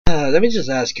Let me just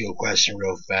ask you a question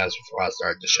real fast before I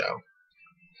start the show.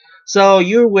 So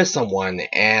you're with someone,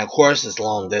 and of course it's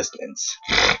long distance.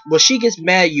 Well, she gets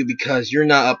mad at you because you're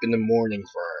not up in the morning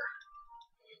for her.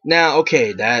 Now,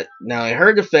 okay, that now in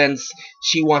her defense,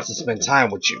 she wants to spend time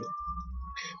with you,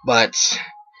 but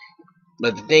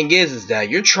the thing is that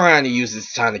you're trying to use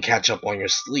this time to catch up on your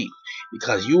sleep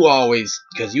because you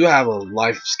have a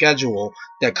life schedule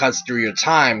that cuts through your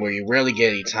time where you rarely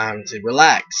get any time to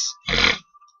relax.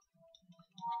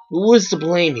 Who is to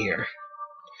blame here?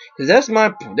 Cause that's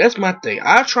my thing.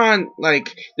 I try and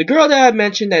like the girl that I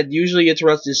mentioned that usually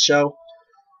interrupts this show.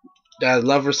 That I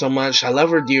love her so much. I love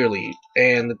her dearly.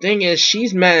 And the thing is,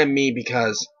 she's mad at me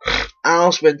because I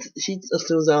don't spend. She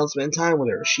assumes I don't spend time with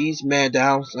her. She's mad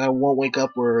that I won't wake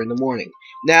up for her in the morning.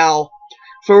 Now,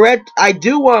 for Red, I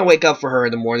do want to wake up for her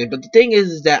in the morning. But the thing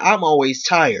is that I'm always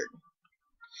tired.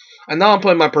 I know I'm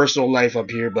putting my personal life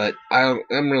up here, but I'm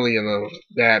really in a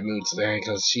bad mood today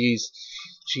because she's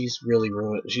really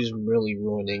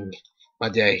ruining my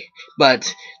day.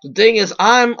 But the thing is,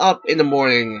 I'm up in the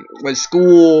morning with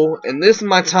school, and this is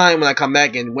my time when I come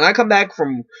back. And when I come back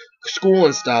from school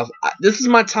and stuff, this is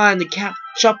my time to catch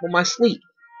up on my sleep.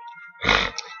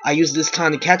 I use this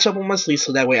time to catch up on my sleep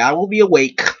so that way I will be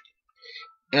awake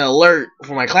and alert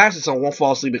for my classes, so I won't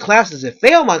fall asleep in classes and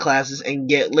fail my classes and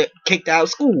get kicked out of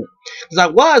school. Because I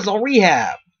was on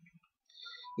rehab.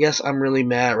 Yes, I'm really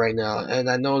mad right now, and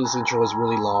I know this intro is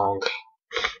really long.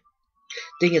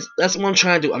 Thing is, that's what I'm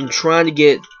trying to do. I'm trying to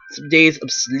get some days of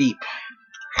sleep.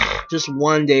 Just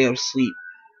one day of sleep.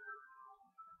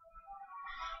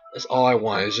 That's all I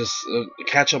want. Is just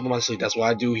catch up on my sleep. That's what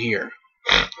I do here.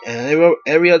 And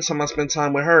every other time I spend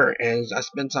time with her, and I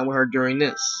spend time with her during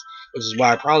this. Which is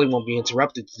why I probably won't be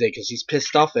interrupted today, because she's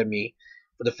pissed off at me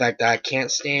for the fact that I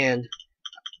can't stand,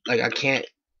 like I can't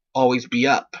always be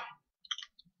up.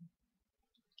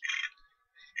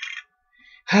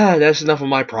 That's enough of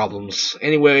my problems.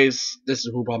 Anyways, this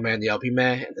is Hoopball Man, the LP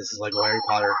Man, and this is like Harry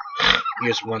Potter,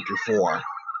 years 1 through 4.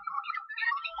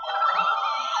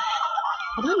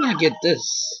 How did I not get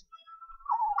this?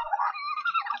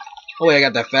 Oh wait, I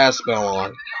got that fast spell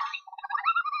on.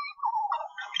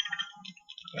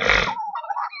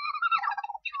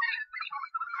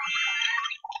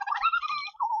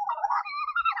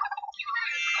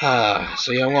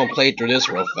 So yeah, I'm gonna play through this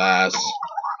real fast.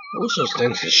 I wish those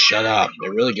things would shut up.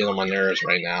 They're really getting on my nerves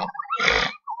right now.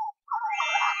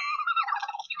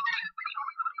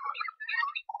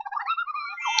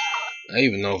 I don't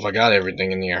even know if I got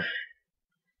everything in here.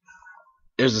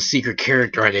 There's a secret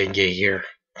character I didn't get here.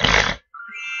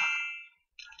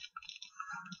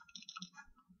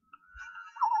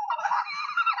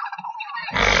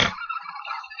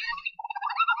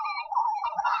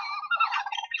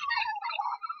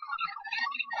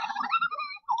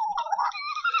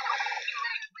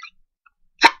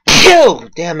 Ew!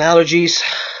 Damn allergies.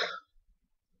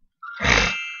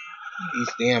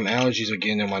 These damn allergies are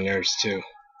getting on my nerves too.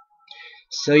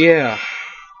 So yeah,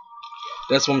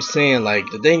 that's what I'm saying.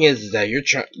 Like the thing is that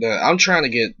I'm trying to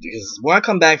get, because when I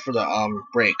come back for the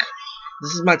break,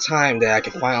 this is my time that I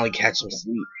can finally catch some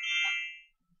sleep,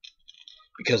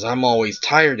 because I'm always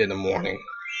tired in the morning,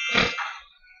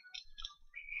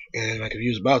 and my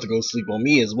computer's about to go to sleep on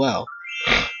me as well.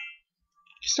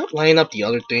 Stop lining up the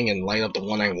other thing and line up the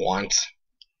one I want.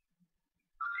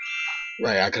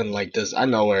 Right, I couldn't like this. I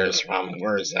know where it's from.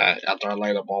 Where is that? After I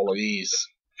light up all of these.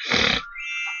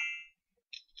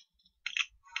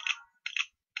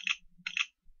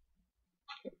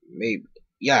 Maybe.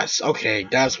 Yes, okay,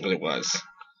 that's what it was.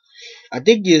 I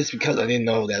think it's because I didn't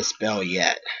know that spell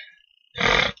yet.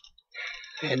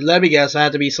 And let me guess, I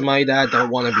have to be somebody that I don't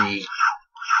want to be.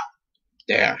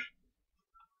 There.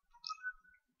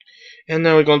 And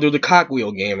now we're gonna do the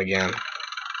cockwheel game again.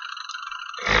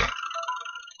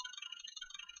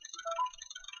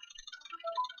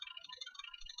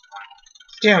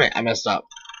 Damn it, I messed up.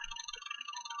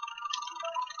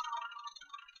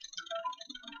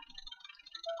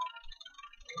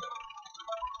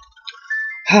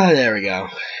 There we go.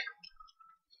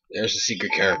 There's the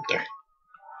secret character.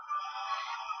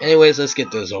 Anyways, let's get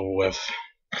this over with.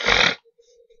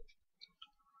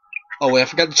 Oh wait, I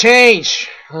forgot to change!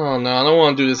 Oh no, I don't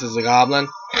want to do this as a goblin.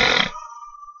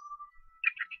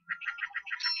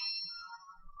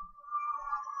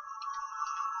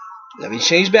 Let me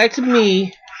change back to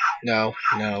me. No,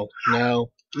 no, no,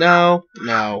 no,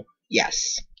 no.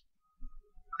 Yes.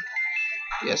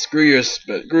 Yeah, screw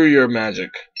your magic.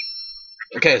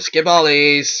 Okay, skip all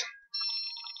these.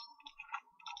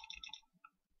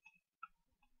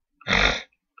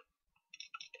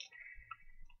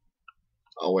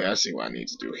 Oh wait, I see what I need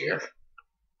to do here.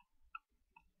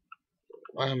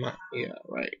 Why am I? Yeah,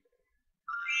 right.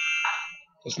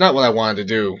 It's not what I wanted to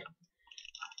do,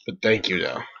 but thank you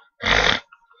though.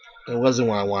 It wasn't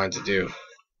what I wanted to do.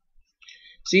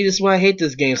 See, this is why I hate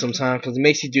this game sometimes, because it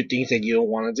makes you do things that you don't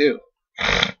want to do.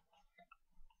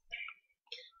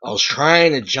 I was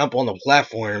trying to jump on the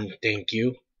platform, thank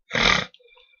you.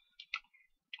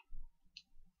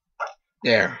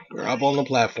 There, we're up on the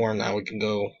platform, now we can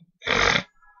go.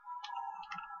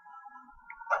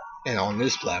 And on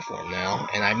this platform now,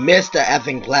 and I missed the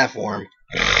effing platform.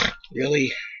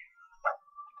 Really?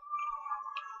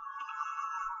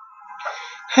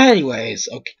 Anyways,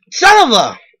 okay. Son of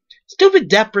a! Stupid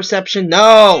depth perception,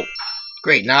 no!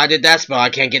 Great, now I did that spell, I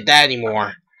can't get that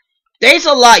anymore. Thanks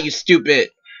a lot, you stupid!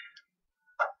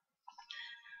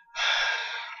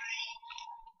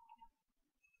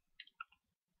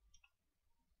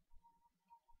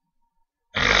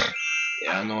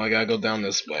 Yeah, I know I gotta go down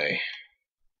this way.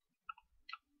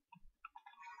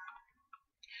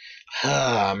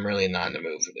 I'm really not in the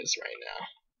mood for this right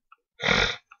now.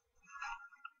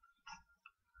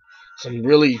 So I'm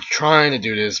really trying to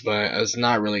do this, but it's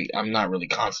not really. I'm not really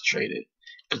concentrated.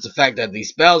 It's the fact that these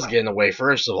spells get in the way,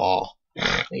 first of all.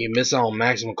 And you miss out on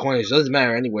maximum coinage. It doesn't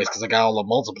matter anyways, because I got all the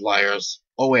multipliers.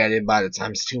 Oh wait, I didn't buy the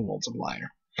 ×2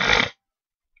 multiplier.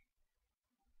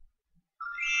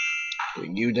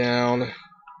 Bring you down.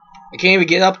 I can't even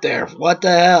get up there. What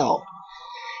the hell?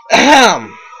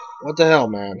 Ahem. What the hell,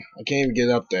 man? I can't even get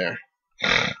up there.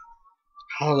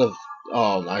 How the...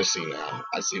 Oh, I see now.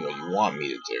 I see what you want me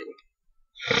to do.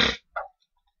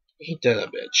 Ain't that a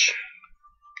bitch?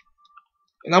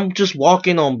 And I'm just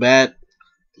walking on bad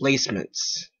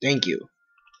placements. Thank you.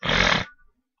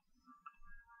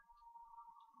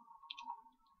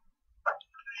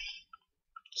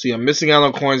 See, I'm missing out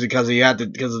on coins because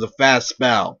because of the fast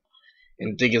spell.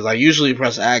 And the thing is, I usually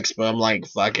press X, but I'm like,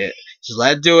 fuck it. Just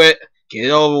let it do it. Get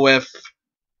it over with.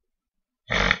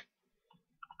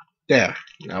 There.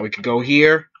 Now we can go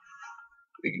here.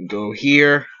 We can go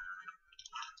here.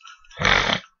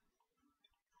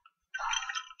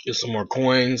 Get some more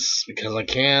coins because I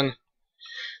can. Like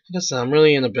I said, I'm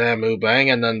really in a bad mood, but I ain't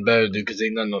got nothing better to do because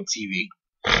ain't nothing on TV.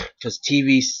 Because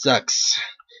TV sucks.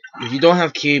 If you don't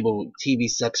have cable, TV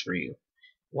sucks for you.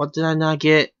 What did I not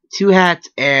get? 2 hats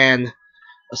and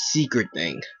a secret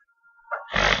thing.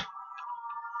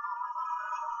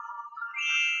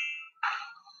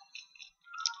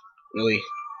 Really?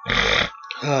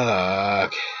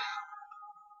 But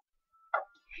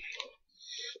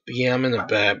yeah, I'm in a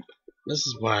bad... This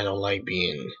is why I don't like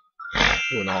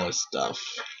doing all this stuff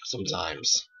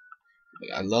sometimes.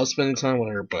 Like, I love spending time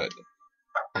with her, but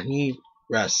I need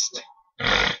rest.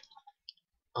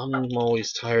 I'm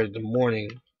always tired in the morning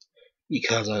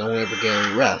because I don't ever get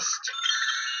any rest.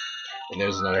 And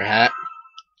there's another hat.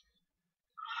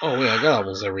 Oh wait, I got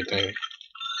almost everything.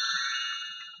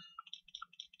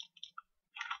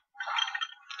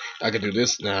 I can do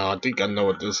this now. I think I know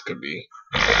what this could be.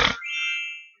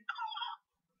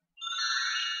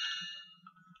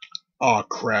 Oh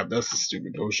crap, that's a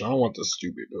stupid potion. I don't want the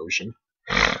stupid potion.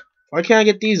 Why can't I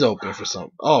get these open for some?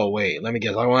 Oh wait, let me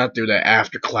guess. I want to do that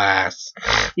after class.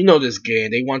 You know this game.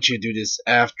 They want you to do this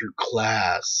after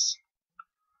class.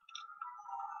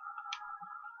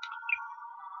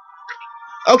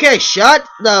 Okay, shut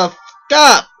the f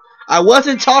up. I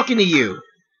wasn't talking to you.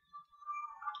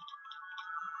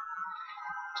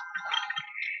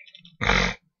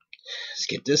 Let's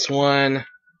get this one.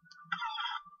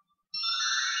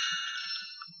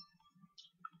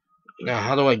 Now,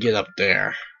 how do I get up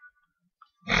there?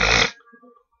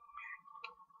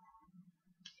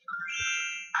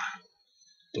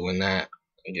 Doing that,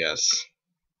 I guess.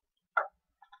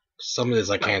 Some of this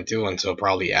I can't do until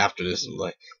probably after this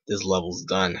level's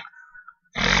done.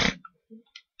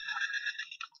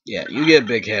 Yeah, you get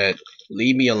big head.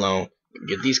 Leave me alone.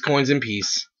 Get these coins in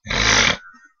peace.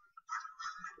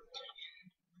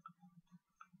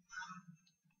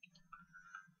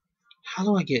 How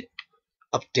do I get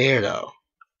up there, though?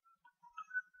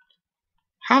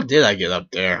 How did I get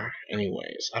up there?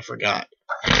 Anyways, I forgot.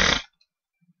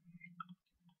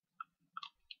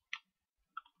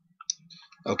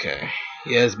 Okay.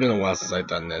 Yeah, it's been a while since I've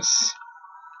done this.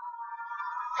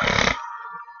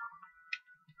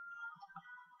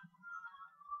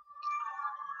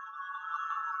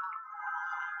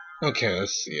 Okay,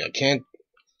 let's see.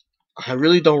 I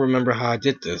really don't remember how I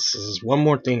did this. This is one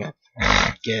more thing I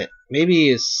get. Maybe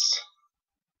it's...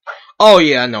 Oh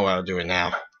yeah, I know what I'll do it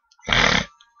now. I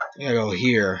gotta go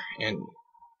here, and...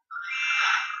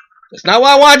 That's not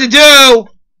what I wanted to do!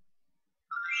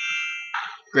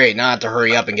 Great, now I have to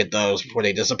hurry up and get those before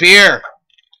they disappear!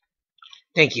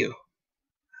 Thank you.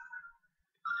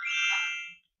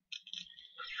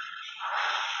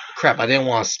 Crap, I didn't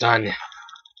want to stun.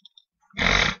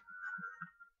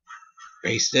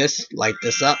 Base this, light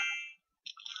this up.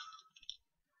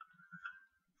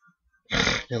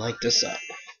 And light this up.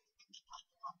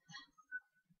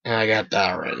 And I got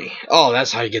that already. Oh,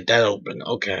 that's how you get that open.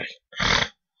 Okay. I'm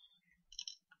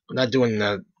not doing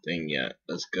that thing yet.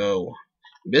 Let's go.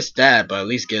 Missed that, but at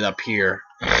least get up here.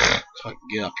 So I can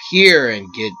get up here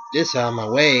and get this out of my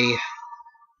way.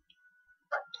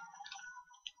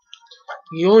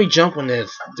 You only jump when that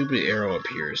stupid arrow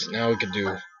appears. Now we can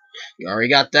do... We already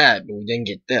got that, but we didn't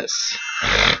get this.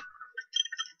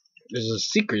 There's a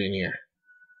secret in here.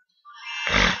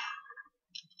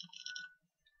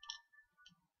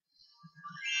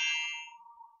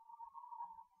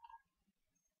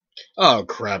 Oh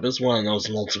crap, it's one of those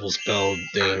multiple spell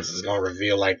things. It's gonna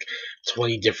reveal like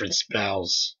 20 different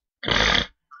spells.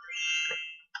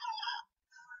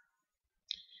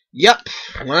 Yep,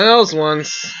 one of those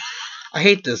ones. I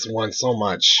hate this one so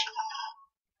much.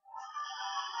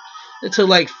 It took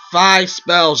like 5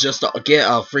 spells just to get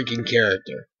a freaking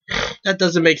character. That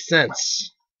doesn't make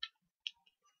sense.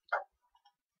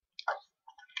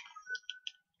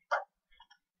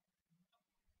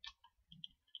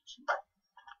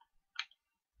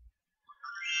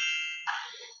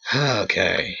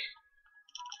 Okay.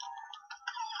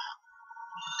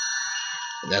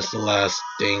 That's the last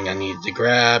thing I need to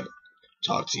grab.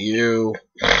 Talk to you.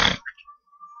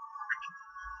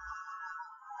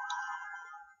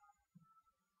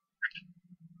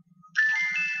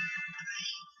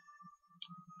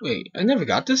 Wait, I never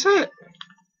got this hat?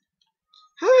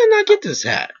 How did I not get this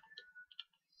hat?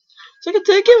 It's like a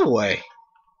dead giveaway.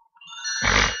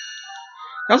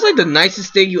 That's like the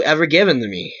nicest thing you ever given to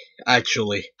me,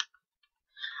 actually.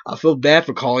 I feel bad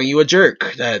for calling you a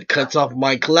jerk. That cuts off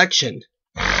my collection.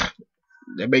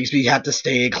 That makes me have to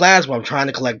stay in class while I'm trying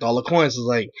to collect all the coins. It's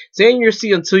like, stay in your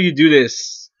seat until you do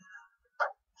this.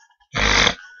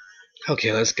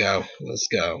 Okay, let's go. Let's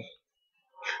go.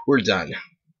 We're done.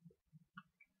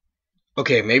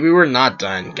 Okay, maybe we're not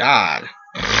done. God.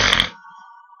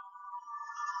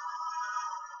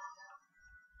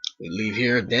 We leave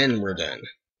here, then we're done.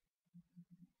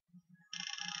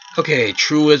 Okay,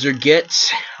 true wizard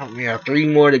gets. We have 3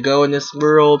 more to go in this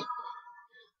world.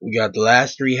 We got the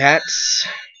last 3 hats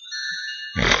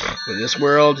for this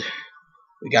world.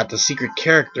 We got the secret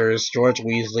characters, George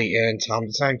Weasley and Tom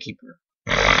the Timekeeper.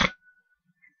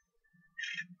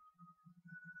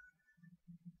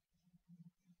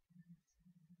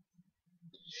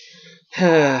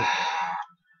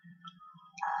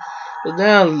 But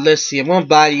now, let's see, I'm gonna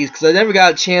buy these because I never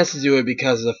got a chance to do it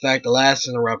because of the fact the last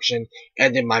interruption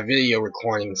ended my video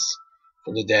recordings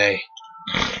for the day.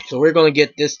 So we're gonna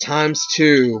get this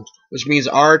 ×2, which means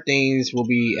our things will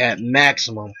be at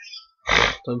maximum.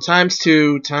 So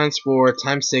 ×2, ×4,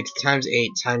 ×6, ×8,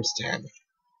 ×10.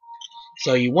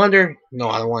 So you wonder, no,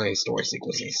 I don't want any story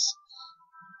sequences.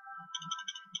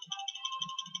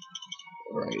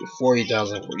 Alright,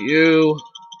 40,000 for you.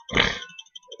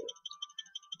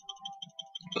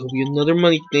 Could be another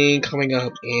money thing coming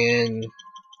up in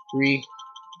 3,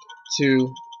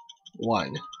 2,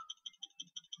 1.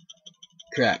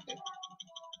 Crap.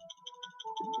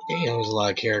 Damn, there's a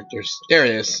lot of characters. There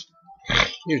it is.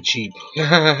 You're cheap.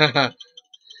 Yep,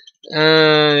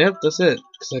 that's it.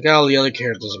 Cause I got all the other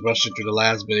characters rushing through the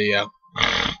last video.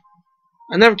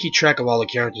 I never keep track of all the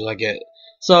characters I get.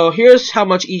 So here's how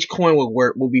much each coin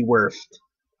will be worth.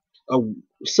 A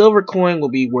silver coin will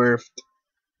be worth.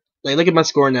 Like, look at my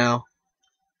score now.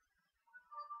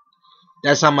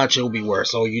 That's how much it will be worth.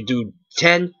 So you do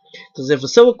 10. Because if a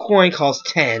silver coin costs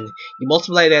 10, you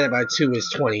multiply that by 2 is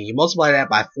 20. You multiply that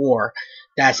by 4,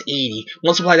 that's 80.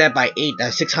 Multiply that by 8,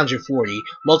 that's 640.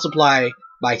 Multiply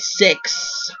by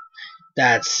 6,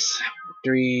 that's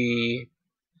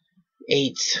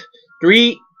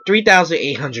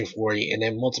 3,840. And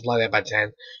then multiply that by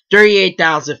 10.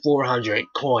 38,400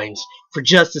 coins for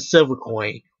just a silver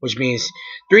coin. Which means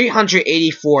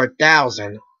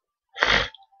 384,000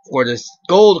 for this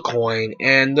gold coin,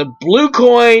 and the blue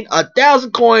coin,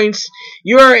 1,000 coins.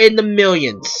 You are in the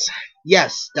millions.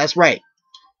 Yes, that's right.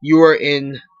 You are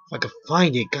in. If I could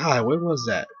find it, God, where was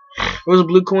that? There was a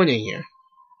blue coin in here.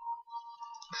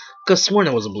 Could have sworn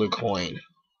there was a blue coin.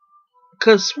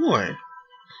 Could have sworn.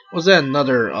 Was that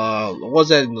another? Was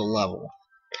that in the level?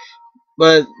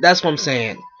 But that's what I'm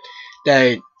saying.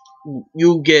 That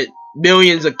you get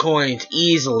millions of coins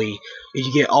easily if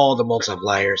you get all the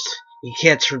multipliers. You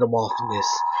can't turn them off in this.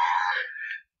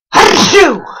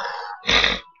 Achoo!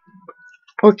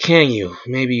 Or can you?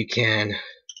 Maybe you can.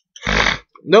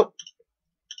 Nope.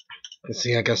 Let's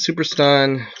see, I got Super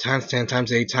Stun, times 10,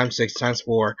 times 8, times 6, times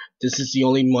 4. This is the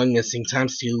only one missing,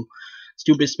 times 2.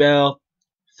 Stupid Spell,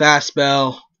 Fast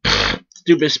Spell,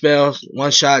 Stupid Spells,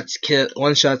 one-shot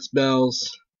spells,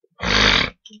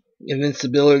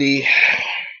 Invincibility,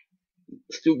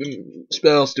 Stupid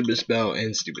Spell,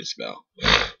 and Stupid Spell.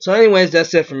 So anyways,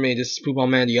 that's it for me. This is Poop on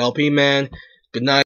Man, the LP man. Good night.